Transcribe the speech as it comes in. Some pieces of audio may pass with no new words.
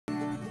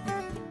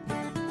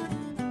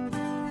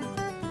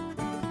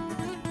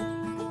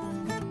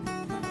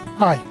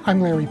Hi, I'm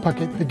Larry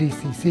Puckett, the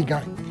DCC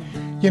guy.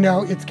 You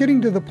know, it's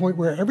getting to the point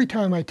where every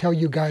time I tell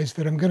you guys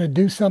that I'm going to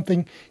do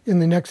something in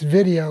the next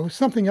video,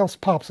 something else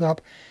pops up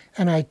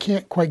and I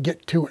can't quite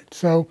get to it.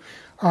 So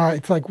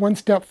it's like one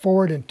step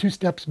forward and two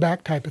steps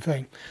back type of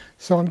thing.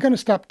 So I'm going to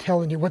stop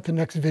telling you what the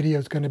next video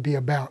is going to be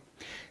about.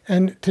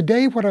 And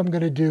today what I'm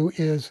going to do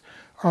is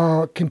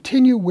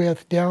continue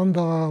with down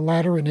the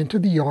ladder and into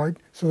the yard.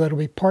 So that'll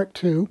be part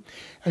 2,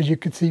 as you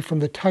can see from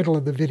the title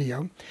of the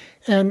video.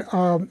 And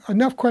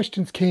enough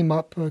questions came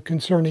up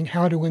concerning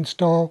how to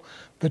install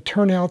the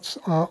turnouts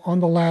on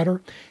the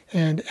ladder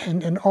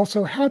and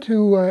also how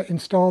to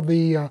install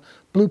the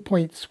Blue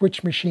Point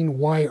switch machine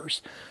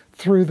wires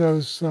through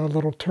those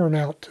little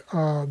turnout,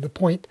 the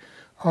point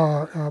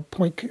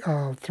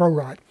throw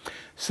rod.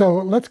 So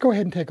let's go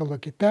ahead and take a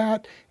look at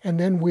that, and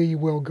then we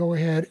will go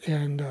ahead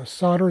and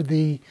solder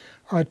the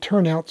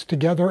turnouts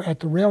together at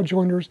the rail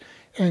joiners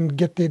and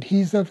get the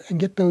adhesive and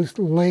get those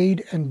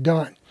laid and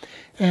done.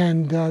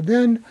 And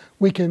then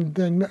we can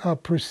then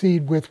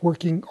proceed with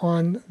working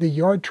on the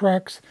yard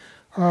tracks.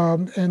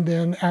 And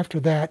then after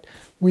that,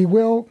 we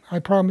will, I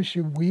promise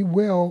you, we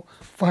will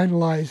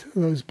finalize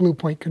those Blue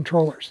Point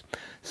controllers.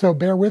 So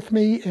bear with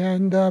me.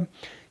 And,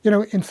 you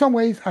know, in some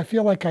ways, I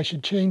feel like I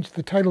should change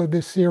the title of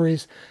this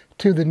series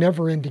to The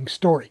Never-Ending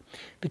Story,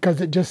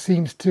 because it just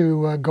seems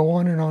to go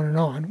on and on and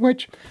on,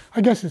 which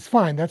I guess is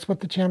fine. That's what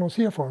the channel's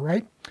here for,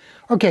 right?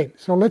 Okay,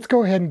 so let's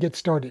go ahead and get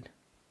started.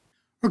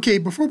 Okay,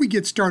 before we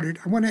get started,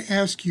 I want to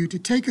ask you to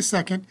take a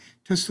second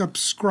to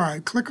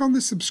subscribe. Click on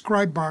the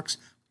subscribe box,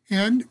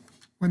 and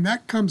when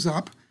that comes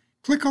up,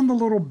 click on the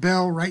little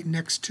bell right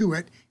next to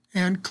it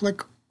and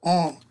click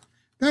all.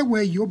 That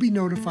way you'll be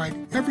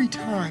notified every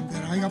time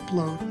that I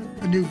upload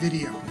a new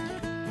video.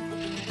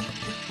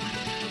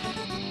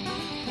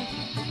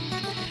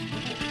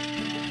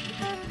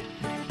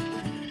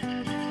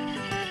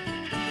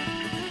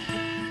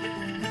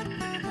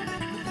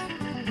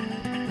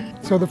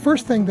 So the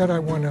first thing that I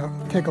want to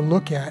take a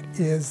look at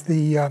is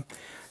the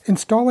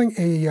installing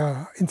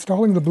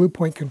the Blue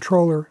Point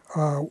controller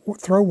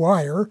throw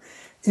wire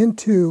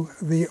into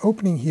the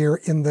opening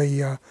here in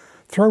the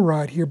throw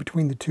rod here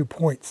between the 2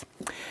 points.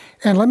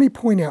 And let me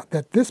point out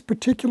that this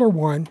particular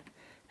one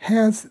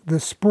has the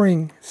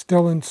spring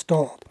still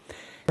installed.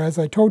 As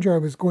I told you I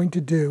was going to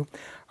do,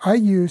 I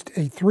used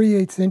a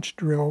 3/8 inch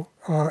drill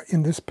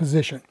in this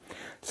position,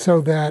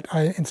 so that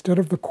instead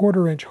of the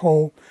 1/4 inch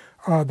hole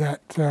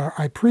that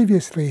I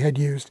previously had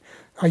used,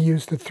 I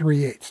used the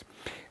 3/8.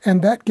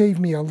 And that gave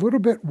me a little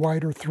bit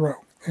wider throw.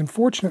 And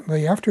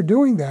fortunately, after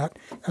doing that,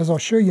 as I'll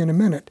show you in a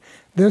minute,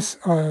 this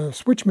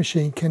switch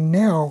machine can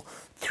now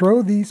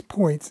throw these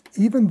points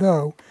even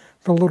though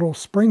the little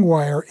spring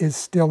wire is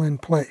still in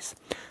place.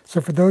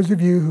 So for those of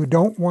you who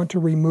don't want to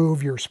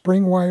remove your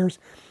spring wires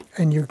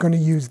and you're going to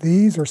use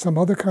these or some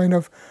other kind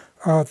of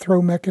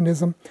throw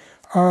mechanism,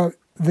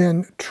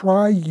 then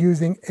try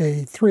using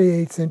a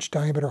 3/8 inch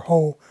diameter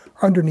hole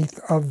underneath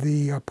of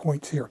the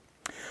points here.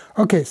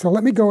 Okay, so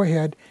let me go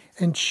ahead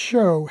and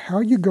show how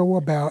you go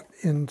about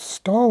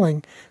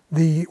installing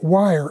the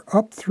wire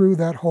up through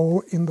that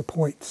hole in the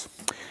points.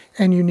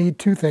 And you need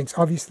two things.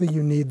 Obviously,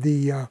 you need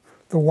the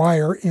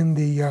wire in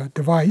the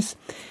device,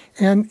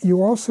 and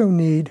you also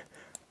need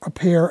a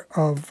pair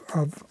of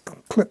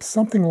clips,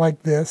 something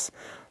like this.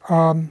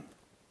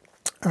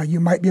 You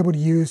might be able to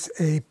use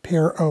a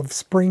pair of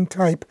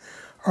spring-type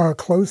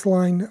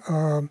clothesline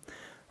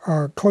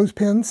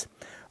clothespins.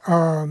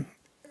 I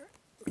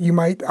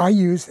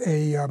use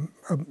a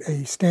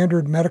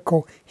standard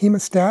medical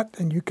hemostat,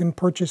 and you can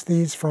purchase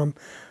these from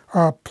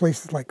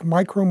places like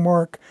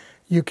Micromark.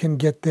 You can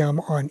get them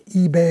on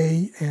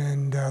eBay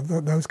and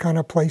those kind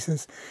of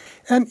places.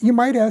 And you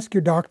might ask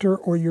your doctor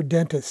or your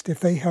dentist if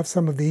they have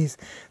some of these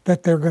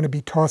that they're going to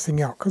be tossing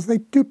out, because they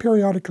do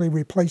periodically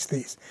replace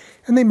these.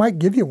 And they might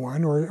give you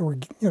one or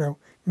you know,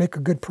 make a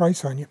good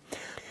price on you.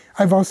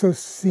 I've also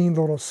seen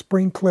little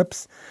spring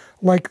clips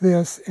like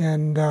this,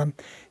 and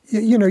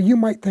you know, you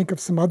might think of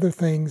some other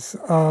things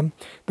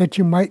that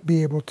you might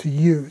be able to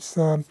use.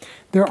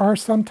 There are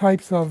some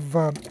types of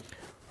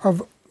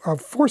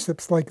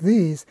forceps like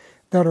these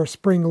that are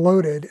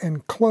spring-loaded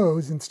and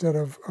close instead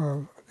of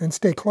and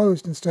stay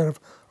closed instead of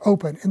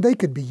open, and they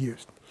could be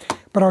used.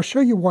 But I'll show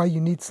you why you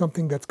need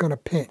something that's going to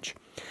pinch.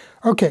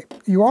 Okay,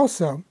 you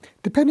also,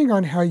 depending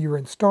on how you're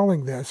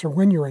installing this or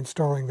when you're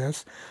installing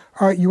this,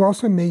 you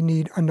also may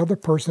need another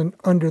person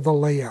under the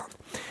layout.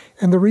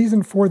 And the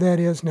reason for that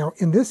is, now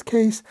in this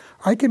case,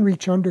 I can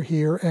reach under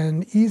here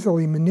and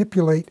easily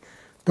manipulate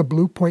the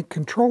Blue Point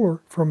controller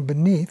from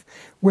beneath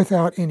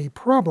without any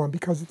problem,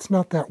 because it's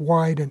not that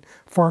wide and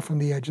far from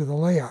the edge of the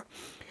layout.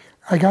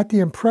 I got the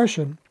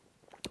impression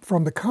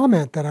from the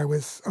comment that I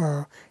was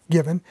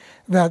given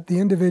that the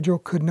individual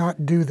could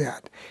not do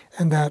that,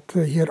 and that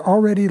he had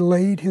already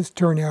laid his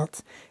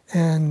turnouts,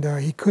 and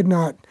he could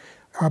not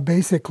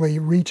basically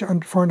reach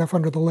far enough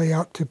under the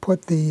layout to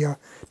put the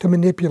to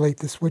manipulate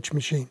the switch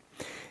machine.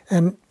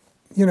 And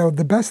you know,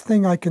 the best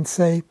thing I can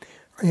say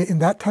in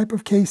that type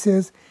of case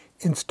is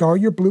install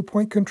your Blue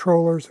Point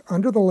controllers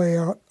under the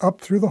layout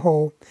up through the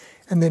hole,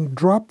 and then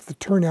drop the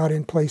turnout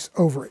in place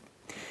over it.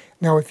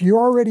 Now, if you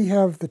already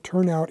have the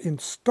turnout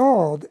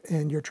installed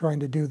and you're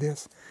trying to do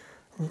this,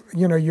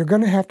 you're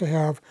going to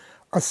have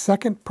a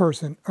second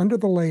person under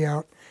the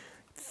layout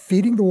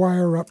feeding the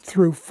wire up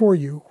through for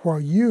you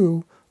while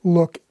you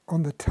look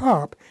on the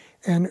top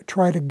and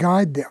try to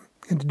guide them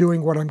into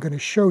doing what I'm going to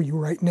show you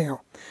right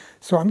now.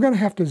 So I'm going to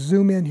have to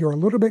zoom in here a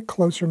little bit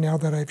closer now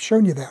that I've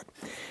shown you that.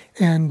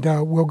 And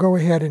we'll go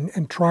ahead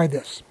and try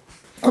this.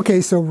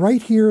 Okay, so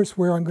right here is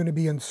where I'm going to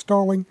be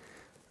installing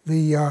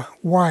the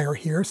wire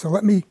here. So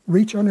let me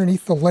reach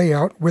underneath the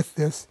layout with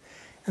this,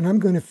 and I'm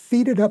going to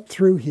feed it up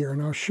through here,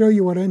 and I'll show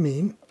you what I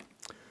mean.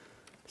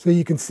 So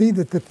you can see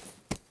that the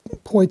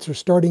points are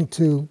starting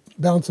to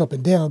bounce up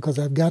and down because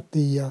I've got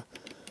the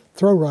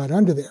throw rod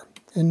under there.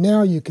 And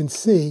now you can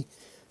see,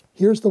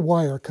 here's the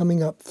wire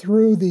coming up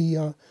through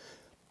the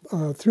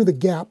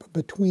gap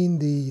between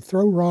the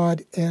throw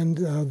rod and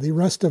the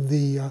rest of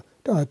the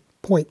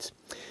points.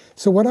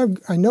 So what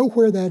I know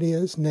where that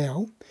is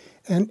now,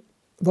 and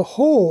the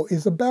hole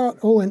is about,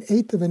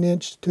 1/8 of an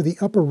inch to the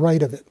upper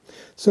right of it.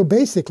 So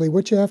basically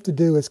what you have to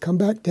do is come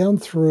back down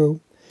through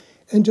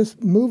and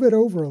just move it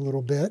over a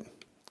little bit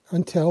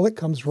until it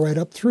comes right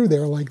up through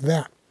there like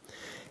that.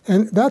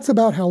 And that's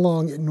about how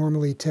long it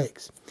normally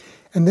takes.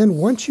 And then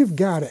once you've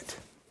got it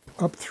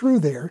up through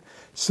there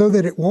so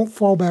that it won't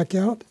fall back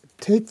out,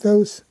 take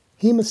those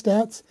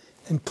hemostats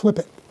and clip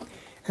it.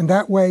 And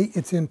that way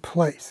it's in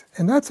place.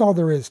 And that's all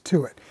there is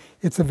to it.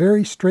 It's a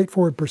very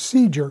straightforward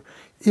procedure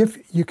if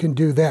you can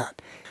do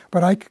that.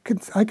 But I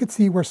could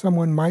see where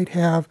someone might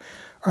have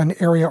an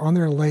area on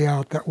their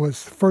layout that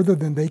was further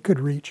than they could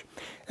reach.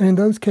 And in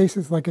those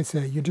cases, like I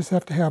say, you just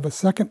have to have a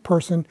second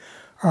person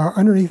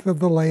underneath of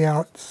the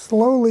layout,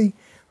 slowly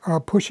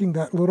pushing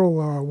that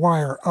little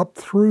wire up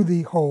through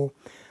the hole,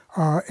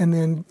 and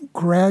then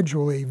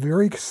gradually,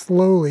 very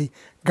slowly,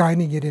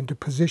 guiding it into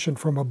position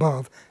from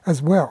above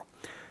as well.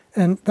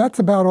 And that's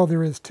about all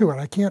there is to it.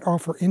 I can't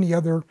offer any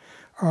other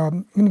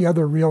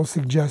real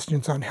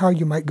suggestions on how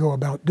you might go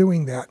about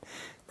doing that.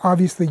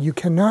 Obviously, you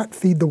cannot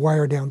feed the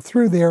wire down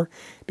through there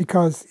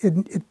because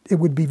it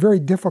would be very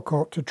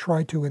difficult to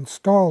try to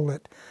install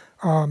it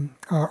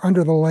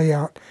under the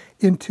layout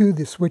into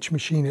the switch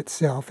machine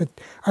itself.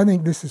 I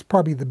think this is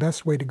probably the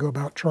best way to go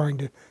about trying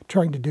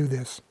to do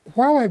this.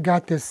 While I've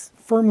got this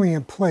firmly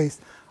in place,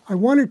 I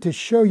wanted to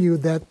show you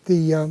that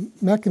the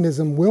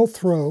mechanism will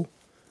throw.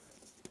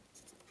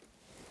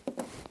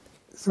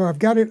 So I've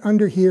got it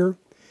under here,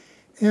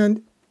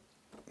 and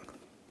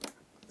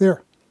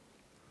there.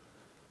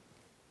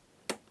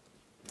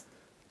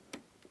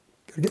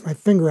 Gotta get my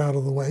finger out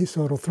of the way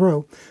so it'll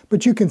throw.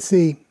 But you can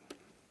see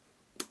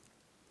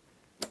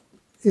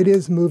it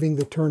is moving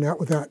the turnout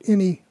without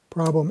any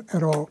problem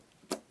at all.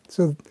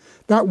 So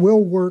that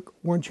will work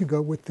once you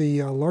go with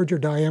the larger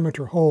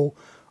diameter hole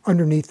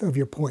underneath of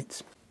your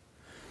points.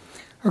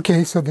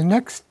 Okay, so the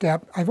next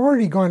step, I've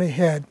already gone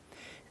ahead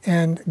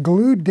and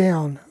glued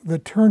down the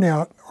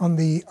turnout on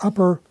the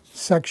upper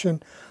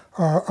section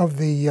of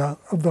the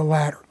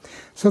ladder.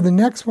 So the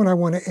next one I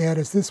want to add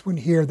is this one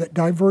here that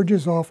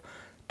diverges off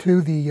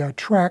to the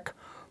track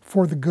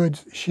for the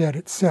goods shed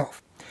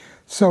itself.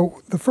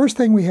 So the first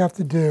thing we have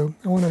to do,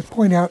 I want to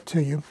point out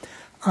to you,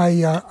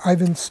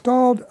 I've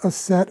installed a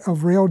set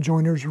of rail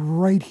joiners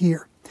right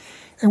here.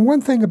 And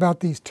one thing about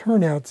these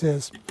turnouts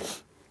is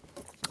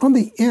on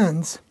the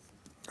ends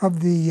of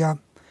the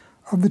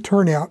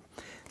turnout,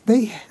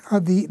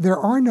 there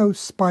are no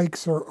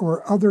spikes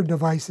or other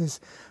devices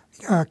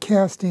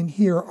cast in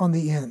here on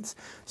the ends.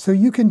 So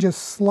you can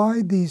just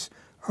slide these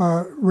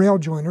rail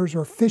joiners,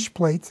 or fish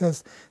plates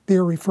as they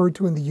are referred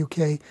to in the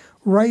UK,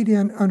 right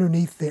in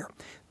underneath there.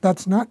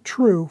 That's not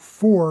true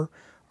for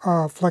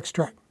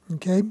FlexTrack,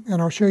 okay?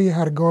 And I'll show you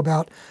how to go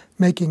about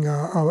making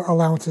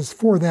allowances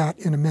for that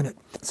in a minute.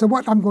 So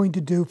what I'm going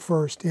to do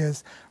first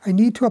is I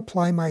need to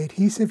apply my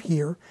adhesive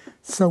here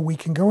so we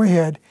can go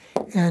ahead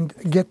and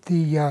get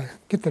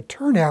the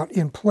turnout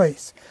in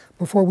place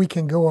before we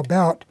can go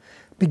about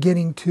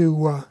beginning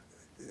to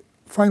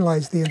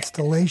finalize the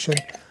installation.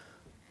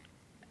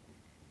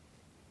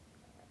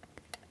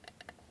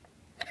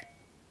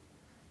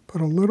 Put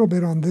a little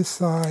bit on this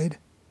side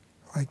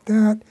like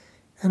that,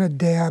 and a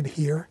dab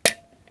here,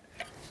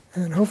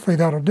 and hopefully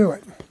that'll do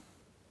it.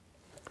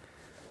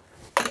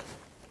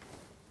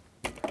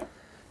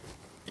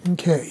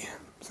 Okay,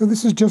 so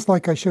this is just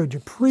like I showed you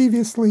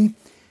previously.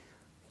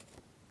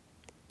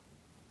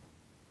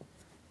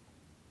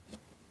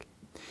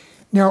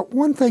 Now,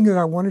 one thing that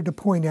I wanted to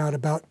point out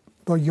about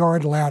the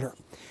yard ladder,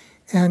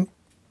 and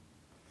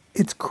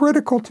it's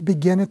critical to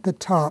begin at the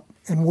top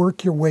and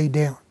work your way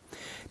down,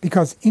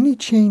 because any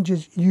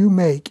changes you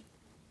make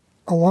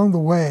along the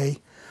way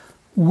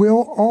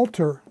will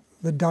alter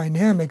the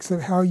dynamics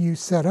of how you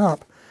set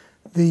up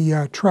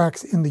the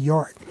tracks in the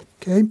yard,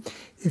 okay?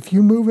 If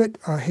you move it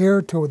a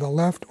hair to the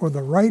left or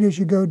the right as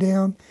you go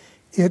down,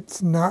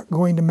 it's not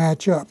going to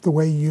match up the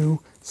way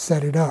you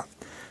set it up.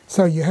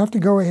 So you have to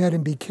go ahead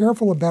and be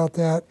careful about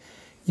that.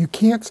 You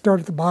can't start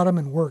at the bottom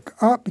and work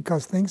up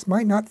because things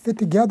might not fit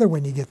together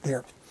when you get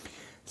there.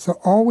 So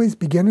always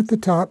begin at the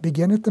top,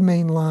 begin at the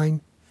main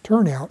line,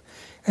 turnout,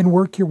 and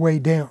work your way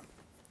down.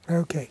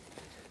 Okay.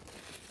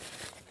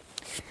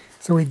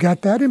 So we've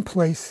got that in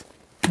place.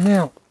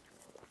 Now,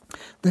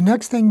 the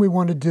next thing we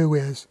want to do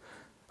is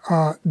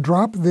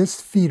drop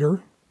this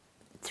feeder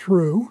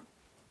through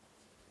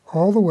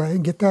all the way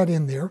and get that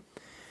in there.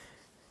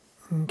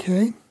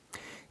 Okay.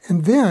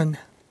 And then,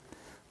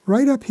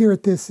 right up here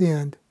at this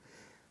end,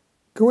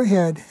 go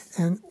ahead,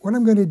 and what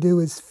I'm going to do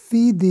is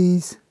feed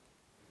these,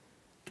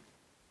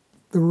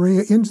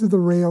 the ends of the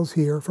rails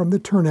here from the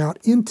turnout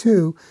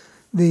into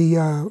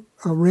the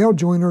rail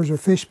joiners or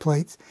fish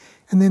plates,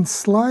 and then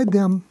slide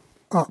them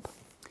up.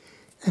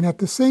 And at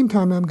the same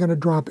time, I'm going to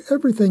drop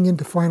everything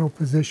into final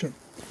position.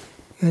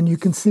 And you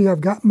can see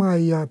I've got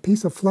my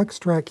piece of flex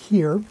track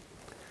here.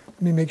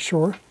 Let me make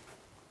sure.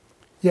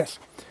 Yes.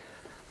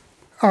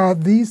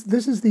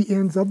 This is the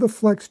ends of the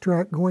flex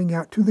track going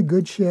out to the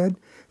good shed.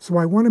 So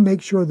I want to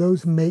make sure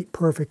those mate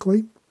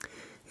perfectly,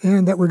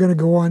 and that we're going to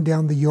go on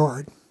down the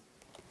yard.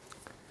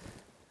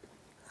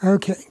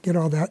 Okay, get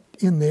all that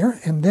in there.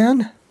 And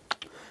then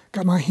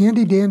got my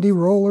handy dandy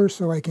roller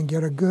so I can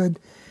get a good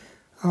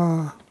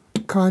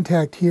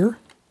contact here.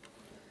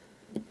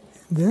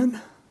 And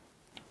then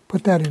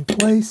put that in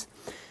place.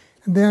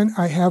 And then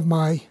I have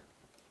my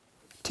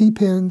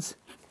T-pins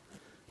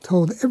to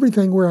hold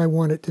everything where I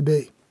want it to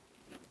be.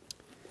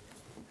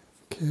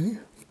 Okay.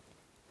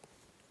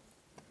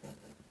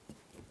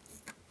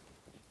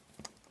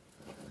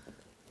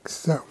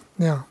 So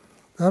now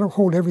that'll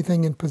hold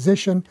everything in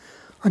position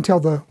until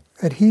the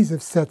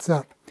adhesive sets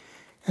up.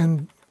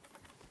 And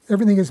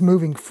everything is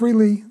moving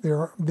freely.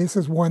 This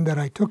is one that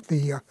I took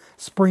the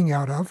spring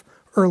out of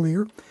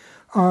earlier.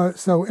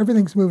 So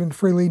everything's moving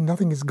freely,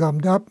 nothing is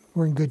gummed up,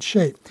 we're in good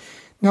shape.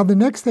 Now the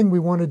next thing we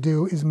want to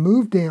do is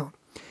move down.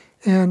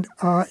 And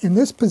in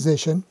this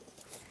position,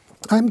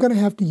 I'm going to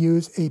have to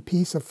use a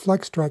piece of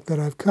flex track that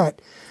I've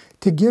cut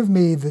to give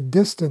me the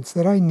distance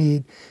that I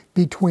need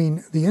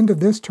between the end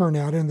of this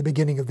turnout and the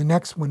beginning of the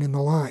next one in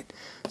the line.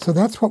 So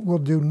that's what we'll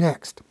do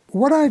next.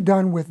 What I've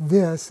done with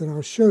this, and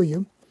I'll show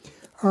you,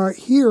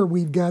 here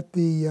we've got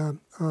the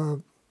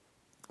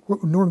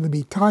what would normally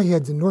be tie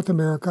heads in North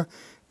America.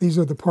 These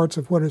are the parts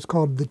of what is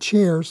called the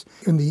chairs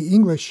in the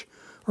English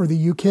or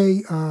the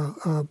UK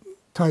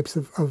types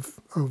of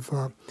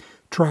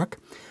track.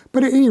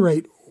 But at any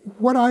rate,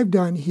 what I've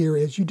done here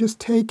is you just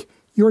take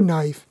your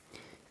knife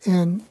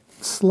and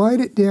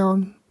slide it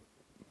down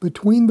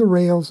between the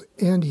rails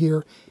and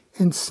here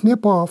and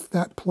snip off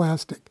that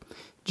plastic.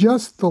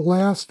 Just the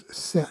last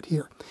set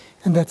here.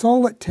 And that's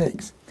all it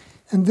takes.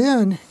 And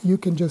then you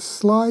can just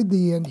slide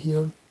the end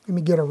here. Let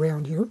me get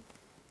around here.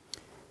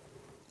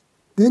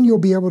 Then you'll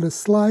be able to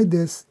slide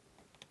this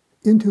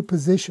into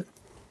position.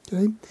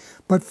 Okay?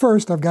 But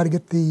first I've got to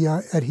get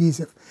the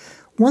adhesive.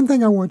 One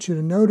thing I want you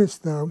to notice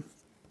though,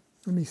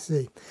 let me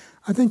see.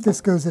 I think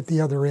this goes at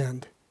the other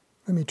end.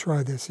 Let me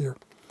try this here.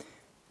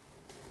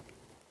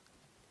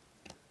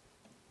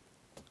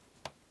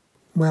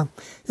 Well,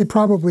 it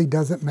probably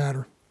doesn't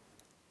matter.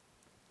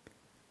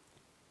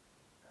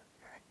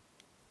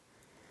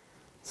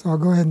 So I'll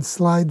go ahead and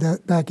slide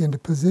that back into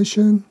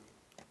position.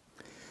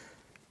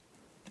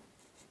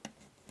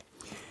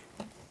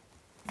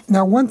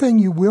 Now, one thing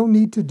you will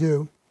need to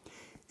do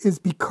is,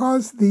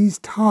 because these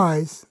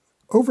ties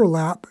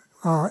overlap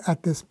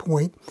at this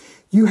point,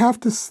 you have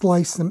to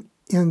slice some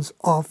ends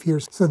off here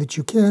so that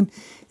you can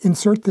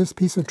insert this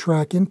piece of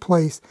track in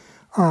place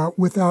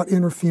without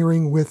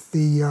interfering with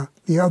the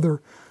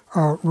other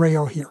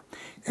rail here.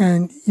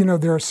 And, you know,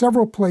 there are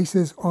several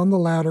places on the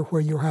ladder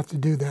where you'll have to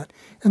do that.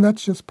 And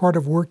that's just part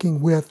of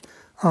working with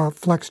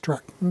flex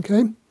track,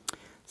 okay?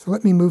 So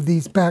let me move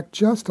these back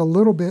just a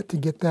little bit to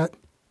get that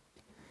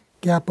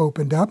gap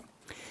opened up.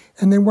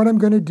 And then what I'm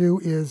going to do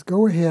is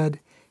go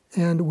ahead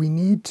and we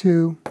need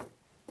to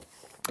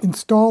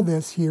install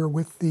this here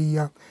with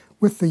the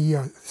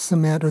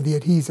cement or the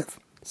adhesive.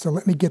 So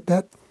let me get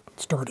that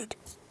started.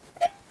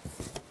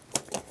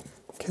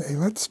 Okay,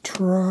 let's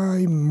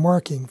try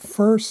marking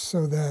first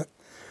so that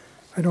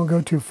I don't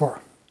go too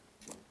far.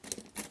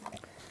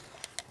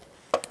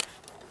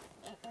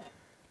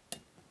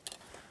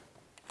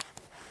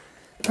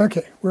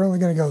 Okay, we're only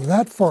going to go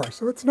that far,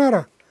 so it's not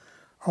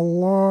a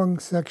long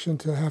section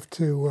to have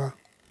to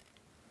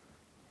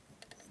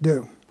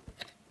do.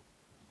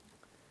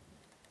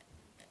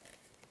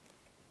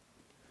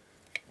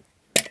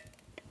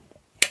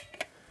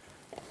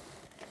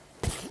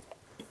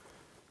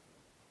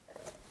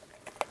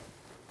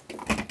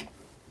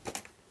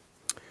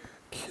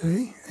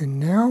 Okay, and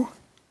now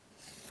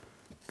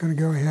I'm going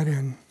to go ahead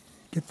and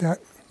get that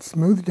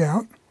smoothed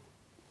out.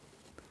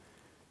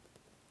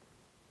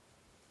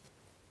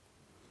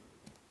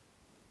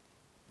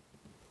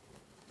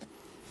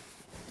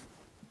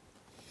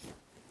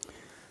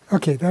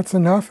 Okay, that's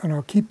enough, and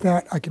I'll keep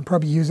that. I can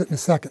probably use it in a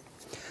second.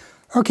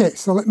 Okay,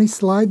 so let me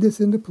slide this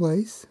into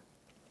place.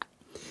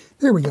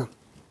 There we go.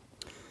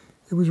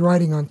 It was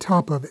riding on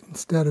top of it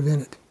instead of in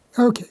it.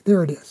 Okay,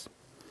 there it is.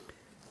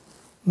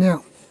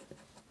 Now,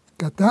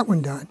 got that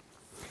one done.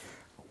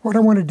 What I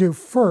want to do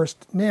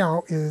first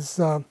now is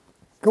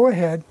go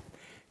ahead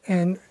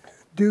and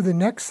do the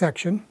next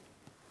section.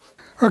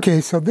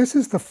 Okay, so this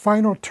is the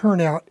final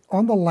turnout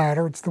on the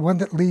ladder. It's the one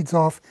that leads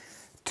off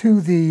to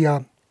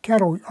the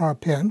cattle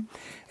pen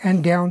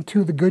and down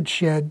to the goods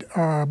shed,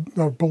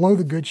 below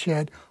the goods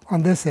shed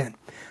on this end.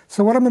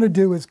 So what I'm going to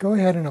do is go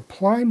ahead and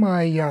apply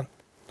my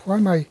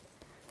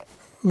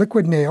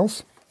liquid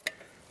nails,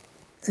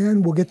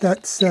 and we'll get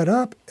that set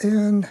up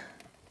and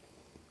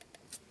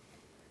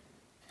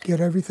get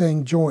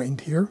everything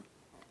joined here.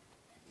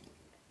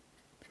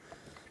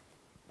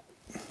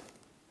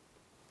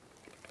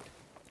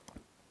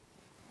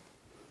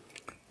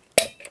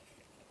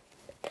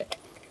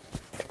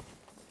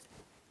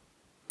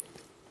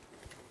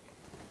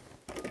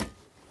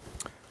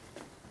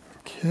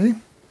 Okay.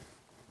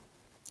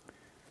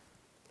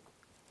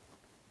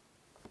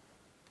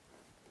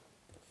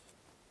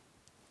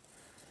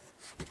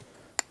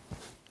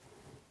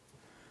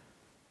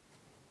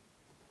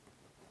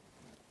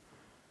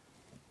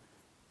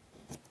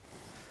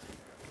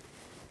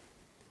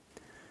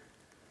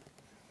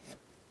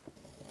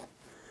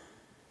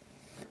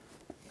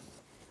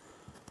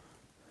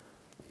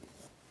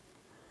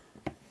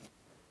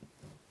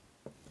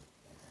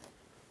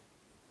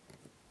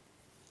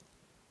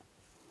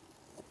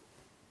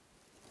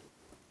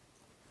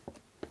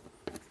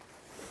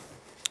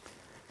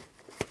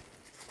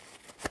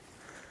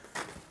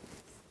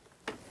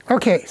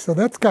 Okay, so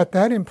that's got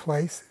that in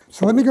place.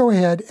 So let me go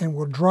ahead and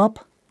we'll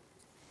drop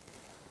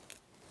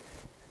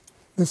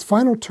this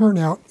final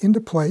turnout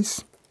into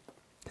place.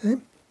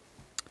 Okay,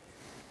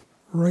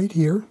 right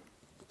here,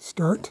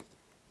 start.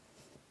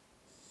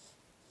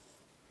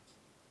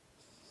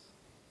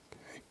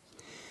 Okay.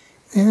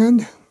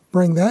 And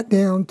bring that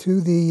down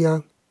to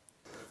the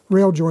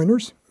rail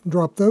joiners,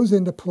 drop those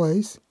into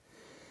place,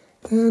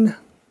 and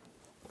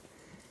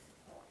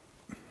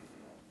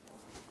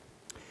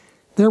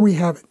there we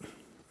have it.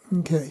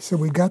 Okay, so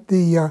we got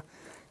got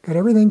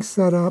everything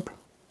set up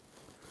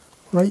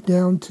right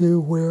down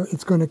to where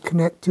it's going to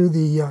connect to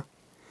the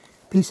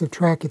piece of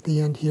track at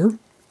the end here.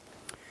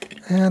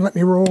 And let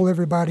me roll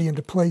everybody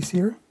into place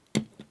here.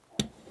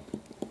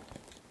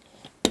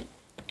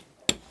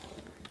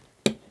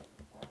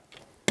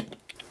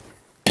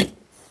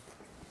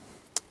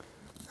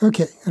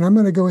 Okay, and I'm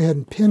going to go ahead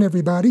and pin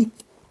everybody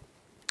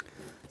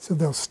so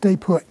they'll stay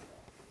put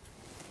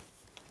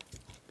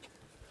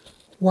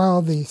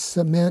while the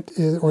cement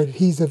or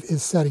adhesive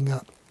is setting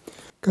up.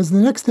 Because the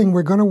next thing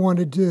we're going to want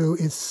to do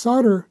is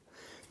solder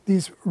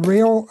these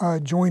rail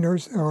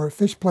joiners or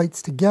fish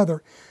plates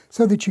together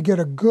so that you get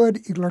a good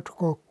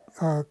electrical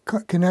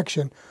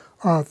connection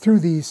through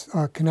these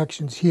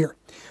connections here.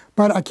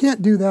 But I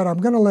can't do that. I'm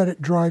going to let it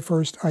dry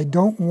first. I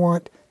don't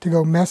want to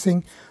go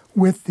messing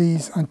with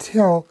these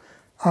until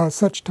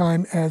such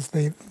time as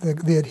the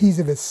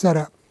adhesive is set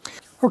up.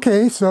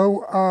 Okay,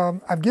 so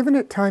I've given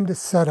it time to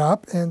set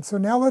up, and so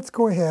now let's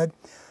go ahead.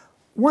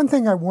 One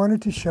thing I wanted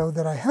to show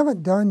that I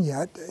haven't done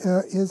yet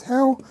is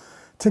how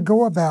to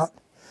go about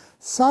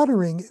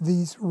soldering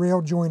these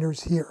rail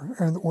joiners here,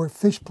 or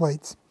fish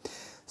plates,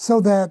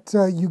 so that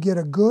you get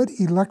a good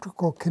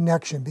electrical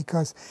connection,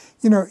 because,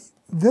 you know,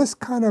 this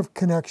kind of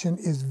connection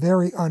is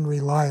very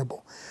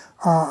unreliable.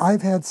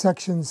 I've had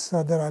sections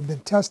that I've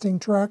been testing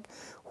track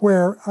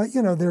where,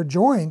 you know, they're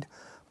joined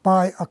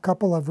by a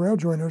couple of rail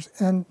joiners,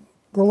 and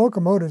the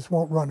locomotives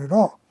won't run at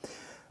all.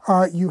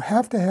 You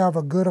have to have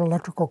a good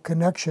electrical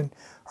connection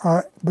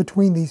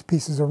between these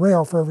pieces of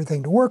rail for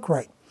everything to work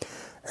right.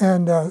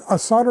 And a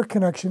solder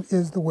connection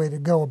is the way to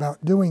go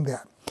about doing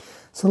that.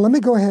 So let me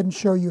go ahead and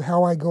show you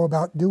how I go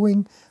about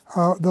doing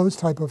those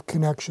type of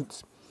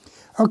connections.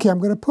 Okay, I'm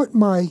going to put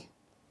my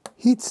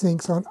heat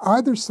sinks on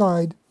either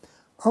side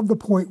of the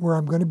point where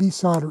I'm going to be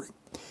soldering.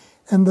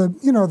 And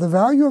the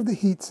value of the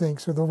heat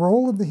sinks, or the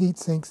role of the heat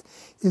sinks,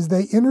 is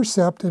they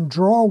intercept and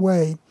draw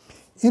away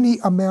any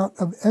amount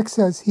of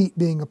excess heat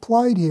being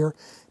applied here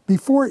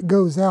before it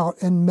goes out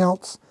and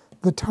melts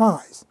the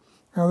ties.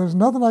 Now, there's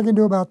nothing I can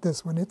do about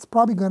this one. It's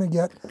probably going to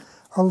get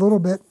a little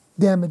bit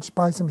damaged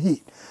by some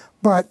heat,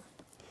 but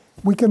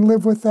we can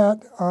live with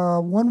that.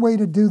 One way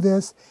to do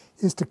this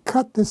is to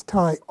cut this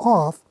tie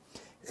off,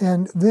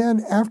 and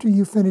then after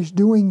you finish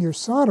doing your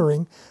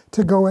soldering,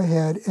 to go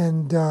ahead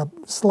and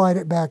slide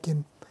it back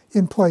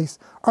in place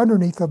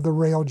underneath of the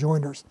rail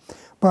joiners.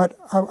 But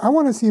I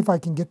want to see if I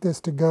can get this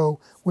to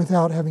go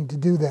without having to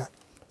do that.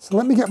 So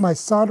let me get my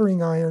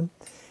soldering iron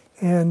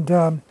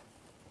and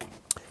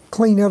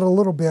clean it a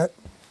little bit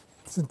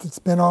since it's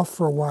been off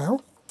for a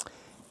while.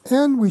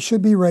 And we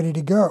should be ready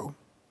to go.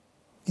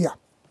 Yeah,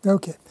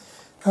 okay,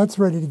 that's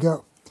ready to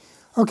go.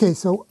 Okay,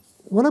 so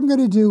what I'm going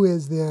to do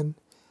is then,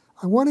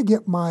 I want to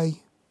get my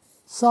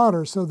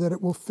solder so that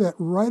it will fit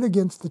right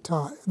against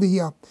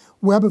the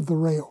web of the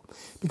rail,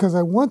 because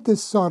I want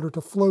this solder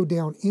to flow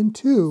down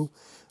into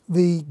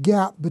the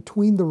gap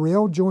between the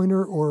rail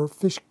joiner or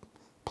fish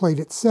plate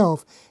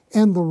itself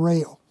and the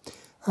rail.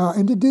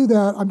 And to do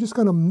that, I'm just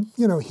going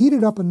to, heat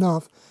it up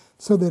enough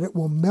so that it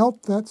will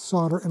melt that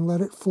solder and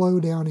let it flow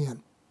down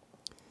in.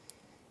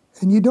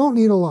 And you don't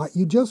need a lot.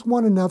 You just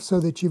want enough so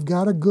that you've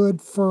got a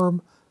good,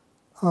 firm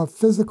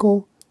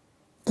physical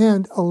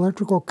and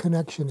electrical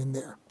connection in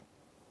there.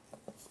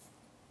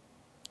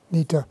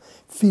 Need to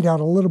feed out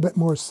a little bit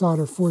more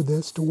solder for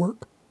this to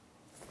work.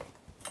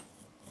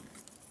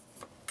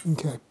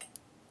 Okay.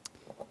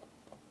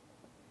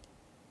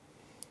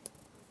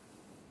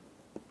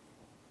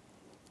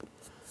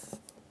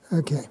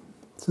 Okay,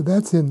 so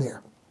that's in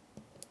there.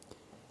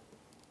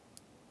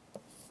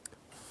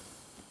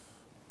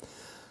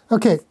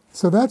 Okay,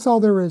 so that's all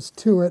there is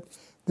to it.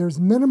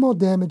 There's minimal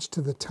damage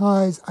to the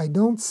ties. I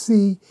don't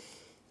see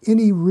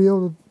any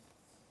real,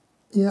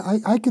 yeah,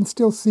 I can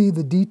still see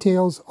the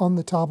details on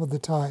the top of the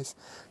ties.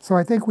 So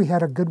I think we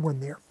had a good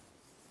one there.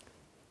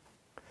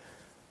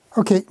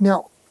 Okay,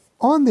 now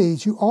on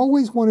these, you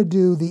always want to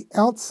do the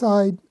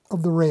outside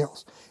of the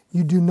rails.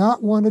 You do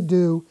not want to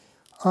do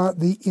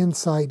the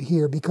inside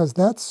here, because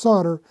that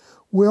solder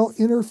will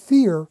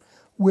interfere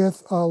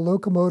with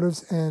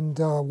locomotives and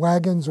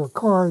wagons or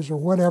cars or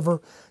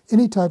whatever,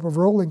 any type of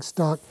rolling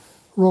stock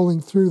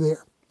rolling through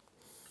there.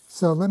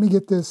 So let me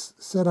get this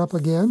set up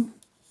again.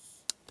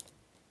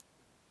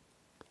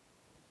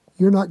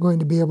 You're not going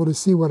to be able to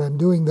see what I'm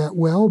doing that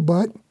well,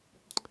 but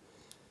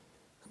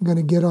I'm going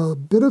to get a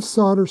bit of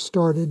solder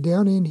started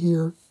down in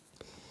here,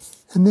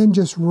 and then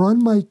just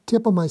run my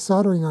tip of my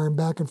soldering iron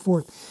back and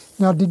forth.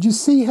 Now, did you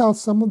see how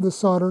some of the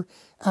solder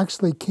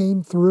actually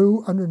came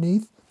through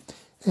underneath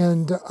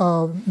and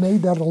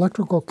made that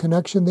electrical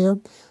connection there?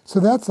 So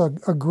that's a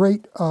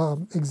great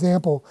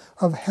example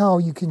of how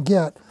you can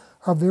get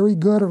a very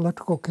good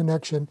electrical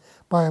connection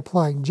by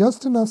applying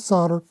just enough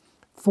solder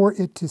for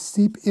it to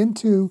seep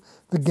into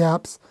the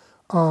gaps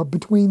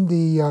between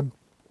the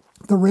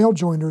rail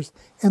joiners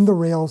and the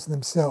rails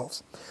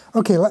themselves.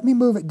 Okay, let me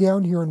move it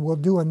down here and we'll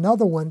do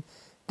another one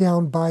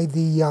down by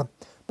the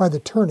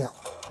turnout.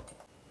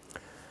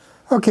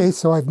 Okay,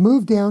 so I've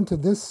moved down to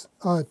this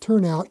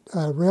turnout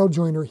rail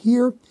joiner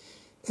here,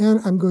 and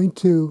I'm going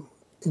to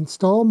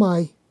install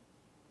my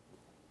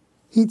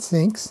heat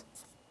sinks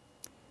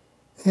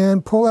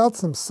and pull out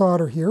some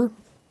solder here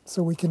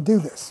so we can do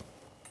this.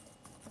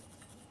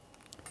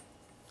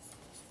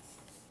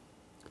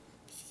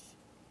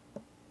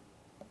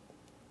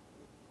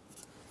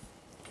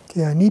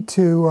 Okay, I need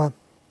to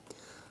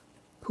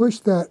push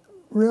that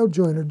rail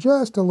joiner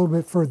just a little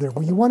bit further.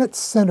 Well, you want it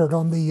centered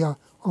on the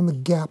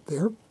gap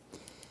there.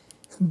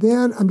 And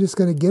then I'm just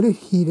going to get it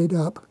heated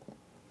up.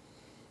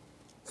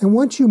 And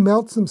once you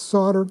melt some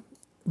solder,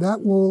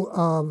 that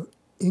will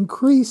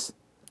increase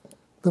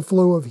the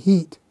flow of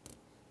heat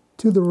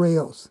to the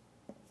rails.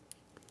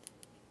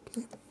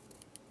 Okay.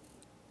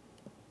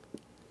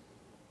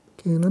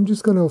 Okay, and I'm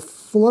just going to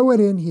flow it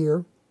in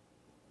here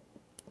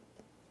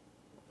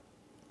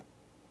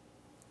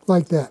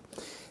like that.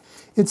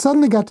 It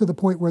suddenly got to the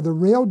point where the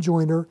rail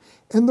joiner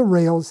and the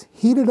rails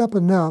heated up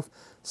enough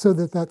so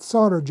that that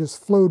solder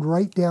just flowed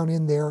right down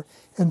in there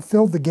and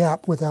filled the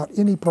gap without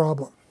any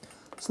problem.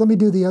 So let me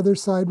do the other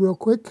side real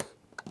quick.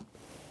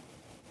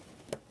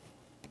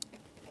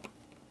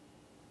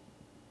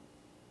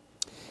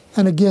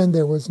 And again,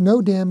 there was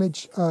no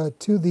damage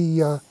to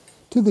the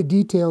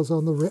details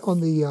on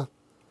the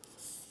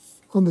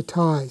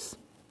ties.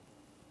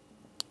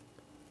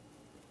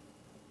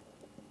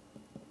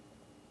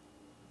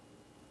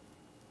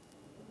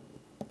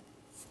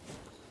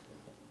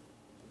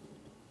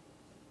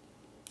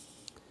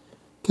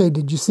 Okay,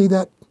 did you see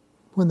that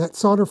when that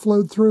solder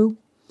flowed through?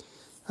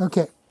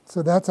 Okay,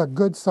 so that's a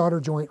good solder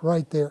joint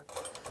right there.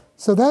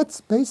 So that's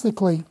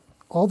basically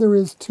all there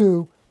is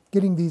to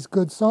getting these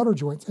good solder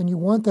joints, and you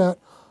want that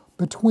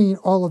between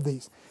all of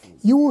these.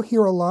 You will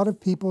hear a lot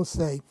of people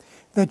say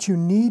that you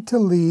need to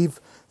leave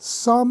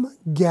some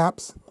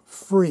gaps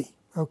free,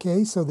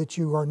 okay, so that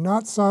you are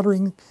not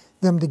soldering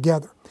them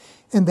together.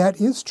 And that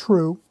is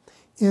true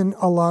in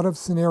a lot of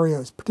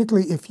scenarios,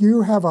 particularly if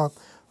you have a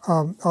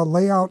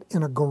layout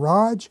in a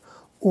garage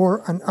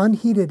or an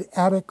unheated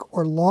attic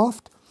or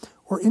loft,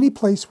 or any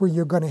place where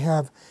you're going to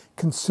have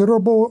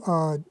considerable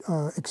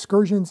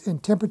excursions in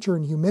temperature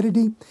and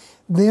humidity.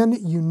 Then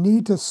you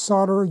need to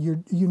solder,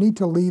 you need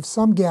to leave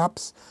some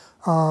gaps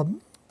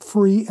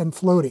free and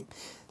floating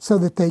so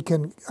that they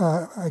can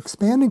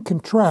expand and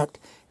contract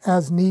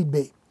as need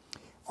be.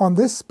 On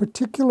this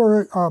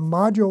particular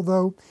module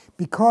though,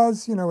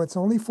 because it's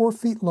only 4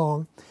 feet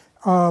long,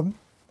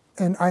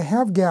 and I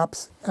have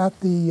gaps at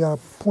the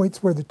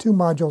points where the two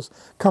modules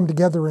come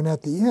together and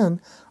at the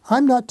end,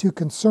 I'm not too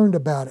concerned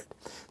about it.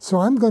 So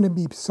I'm going to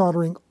be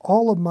soldering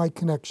all of my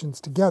connections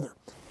together.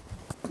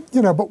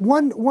 But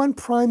one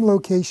prime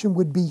location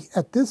would be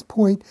at this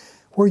point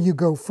where you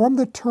go from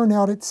the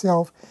turnout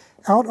itself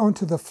out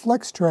onto the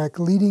flex track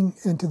leading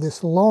into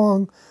this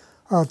long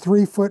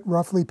 3-foot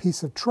roughly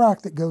piece of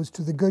track that goes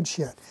to the goods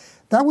shed.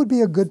 That would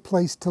be a good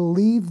place to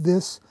leave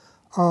this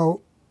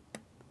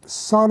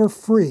solder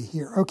free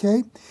here,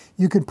 okay?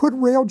 You can put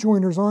rail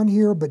joiners on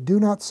here, but do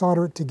not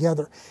solder it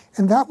together.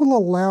 And that will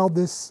allow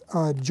this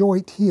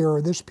joint here,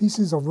 or this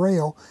pieces of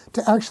rail,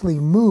 to actually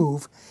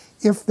move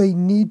if they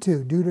need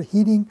to, due to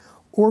heating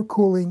or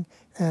cooling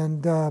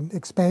and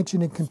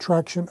expansion and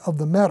contraction of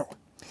the metal.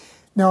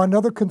 Now,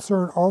 another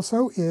concern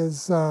also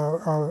is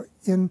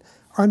in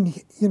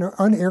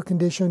unair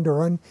conditioned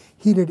or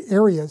unheated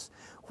areas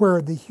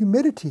where the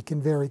humidity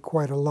can vary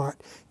quite a lot.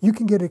 You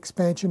can get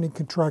expansion and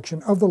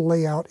contraction of the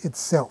layout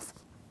itself.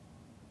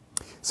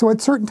 So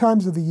at certain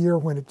times of the year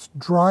when it's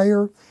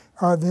drier,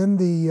 then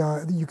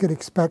you could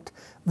expect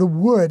the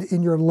wood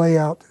in your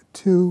layout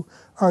to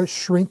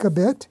shrink a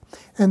bit,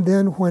 and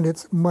then when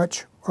it's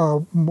much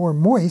more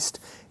moist,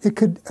 it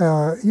could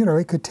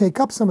it could take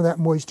up some of that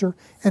moisture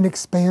and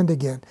expand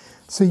again.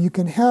 So you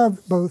can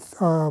have both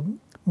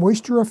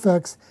moisture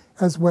effects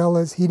as well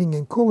as heating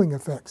and cooling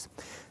effects.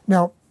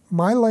 Now,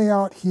 my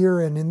layout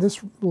here and in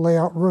this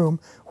layout room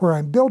where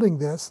I'm building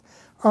this,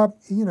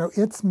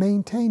 it's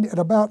maintained at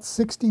about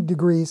 60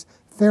 degrees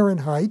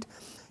Fahrenheit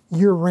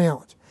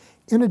year-round.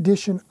 In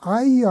addition,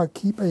 I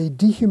keep a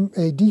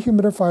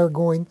dehumidifier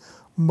going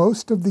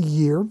most of the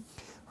year.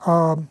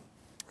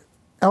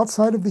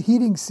 Outside of the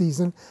heating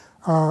season,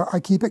 I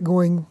keep it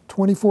going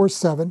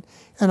 24/7,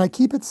 and I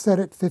keep it set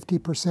at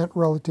 50%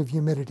 relative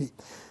humidity.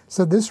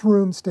 So this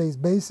room stays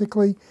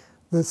basically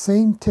the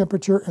same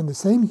temperature and the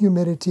same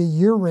humidity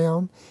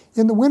year-round.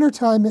 In the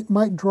wintertime, it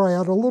might dry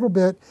out a little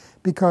bit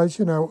because,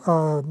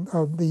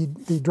 of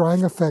the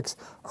drying effects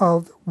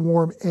of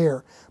warm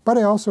air. But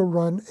I also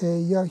run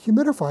a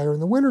humidifier in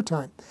the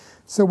wintertime.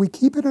 So we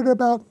keep it at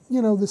about,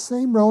 the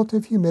same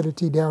relative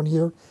humidity down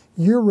here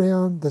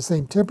year-round, the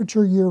same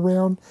temperature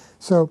year-round.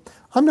 So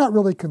I'm not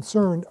really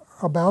concerned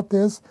about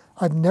this.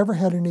 I've never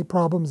had any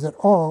problems at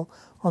all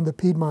on the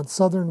Piedmont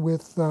Southern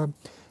with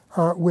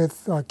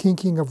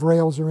kinking of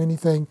rails or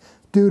anything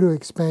due to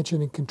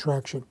expansion and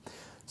contraction.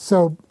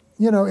 So,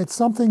 it's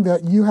something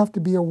that you have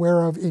to be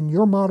aware of in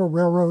your model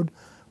railroad,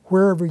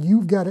 wherever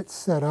you've got it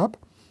set up.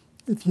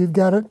 If you've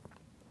got it,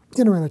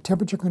 in a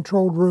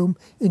temperature-controlled room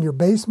in your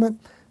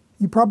basement,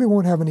 you probably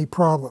won't have any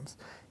problems.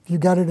 If you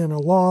got it in a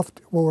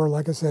loft or,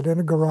 like I said, in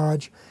a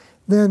garage,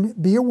 then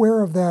be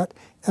aware of that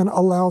and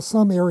allow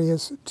some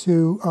areas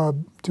to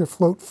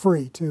float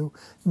free, to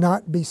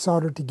not be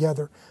soldered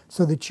together,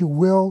 so that you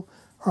will,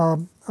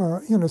 so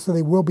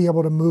they will be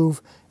able to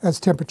move as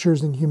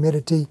temperatures and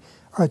humidity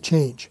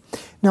change.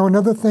 Now,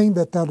 another thing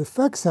that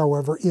affects,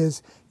 however,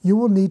 is you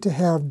will need to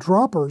have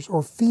droppers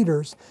or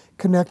feeders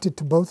connected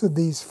to both of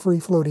these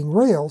free-floating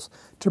rails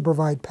to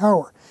provide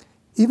power.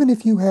 Even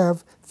if you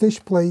have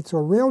fish plates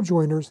or rail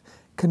joiners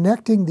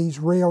connecting these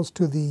rails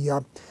to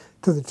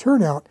the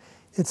turnout,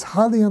 it's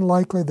highly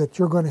unlikely that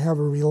you're going to have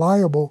a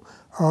reliable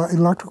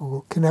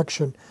electrical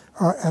connection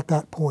at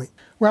that point.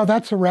 Well,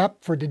 that's a wrap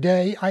for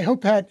today. I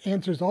hope that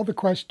answers all the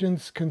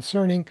questions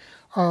concerning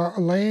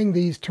laying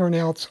these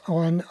turnouts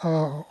on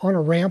a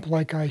ramp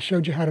like I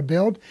showed you how to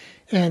build,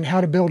 and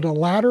how to build a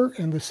ladder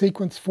and the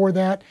sequence for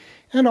that,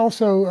 and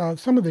also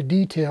some of the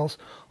details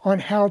on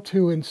how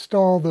to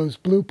install those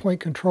Blue Point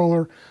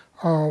controller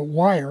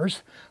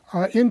wires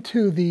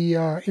into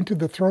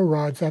the throw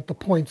rods at the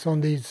points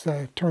on these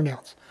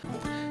turnouts.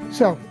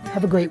 So,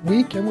 have a great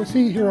week, and we'll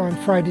see you here on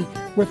Friday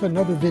with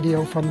another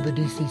video from the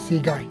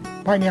DCC guy.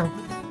 Bye now.